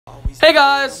Hey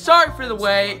guys, sorry for the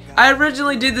wait. I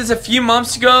originally did this a few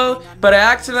months ago, but I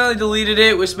accidentally deleted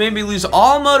it, which made me lose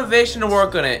all motivation to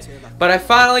work on it. But I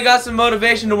finally got some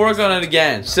motivation to work on it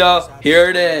again, so here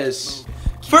it is.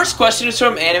 First question is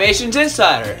from Animations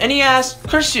Insider, and he asked,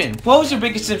 Christian, what was your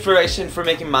biggest inspiration for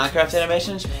making Minecraft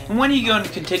animations, and when are you going to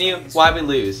continue? Why we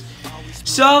lose?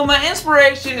 So my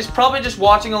inspiration is probably just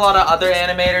watching a lot of other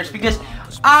animators because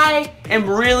I am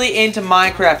really into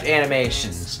Minecraft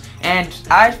animations. And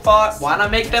I thought, why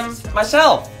not make them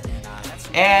myself?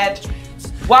 And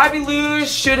Why We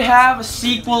Lose should have a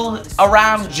sequel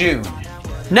around June.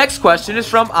 Next question is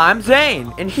from I'm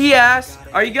Zane, and he asks,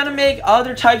 are you gonna make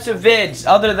other types of vids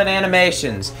other than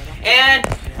animations? And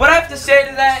what I have to say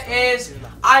to that is,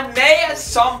 I may at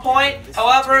some point.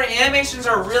 However, animations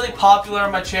are really popular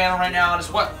on my channel right now, and it's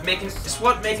what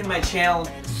making my channel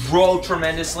grow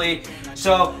tremendously.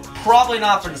 So probably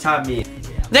not for the time being.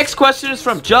 Next question is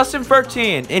from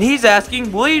Justin13, and he's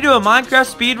asking, will you do a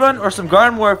Minecraft speedrun or some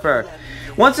Garden Warfare?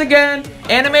 Once again,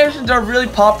 animations are really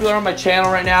popular on my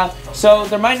channel right now, so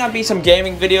there might not be some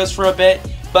gaming videos for a bit,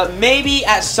 but maybe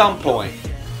at some point.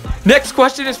 Next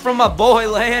question is from my boy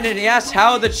Land, and he asks,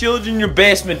 how are the children in your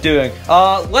basement doing?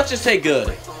 Let's just say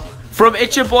good. From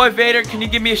It's Your Boy Vader, can you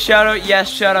give me a shout out? Yes,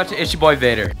 shout out to It's Your Boy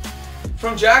Vader.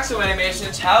 From Jaxo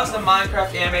Animations, how's the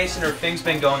Minecraft animation or things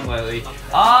been going lately?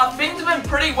 Things have been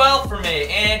pretty well for me,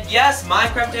 and yes,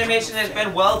 Minecraft animation has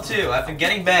been well too. I've been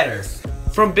getting better.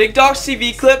 From Big Dog's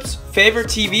TV Clips, favorite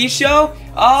TV show?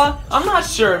 I'm not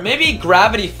sure, maybe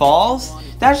Gravity Falls?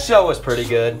 That show was pretty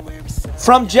good.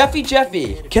 From Jeffy,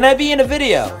 can I be in a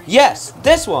video? Yes,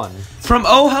 this one. From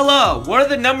Oh Hello, what are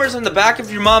the numbers on the back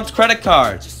of your mom's credit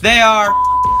card? They are...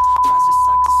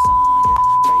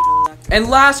 And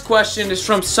last question is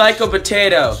from Psycho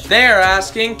Potato. They are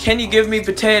asking, can you give me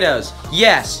potatoes?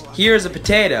 Yes, here's a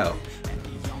potato.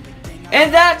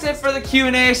 And that's it for the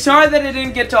Q&A. Sorry that I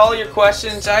didn't get to all your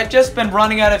questions. I've just been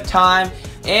running out of time.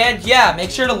 And yeah,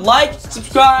 make sure to like,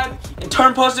 subscribe, and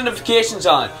turn post notifications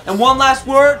on. And one last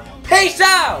word, peace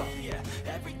out!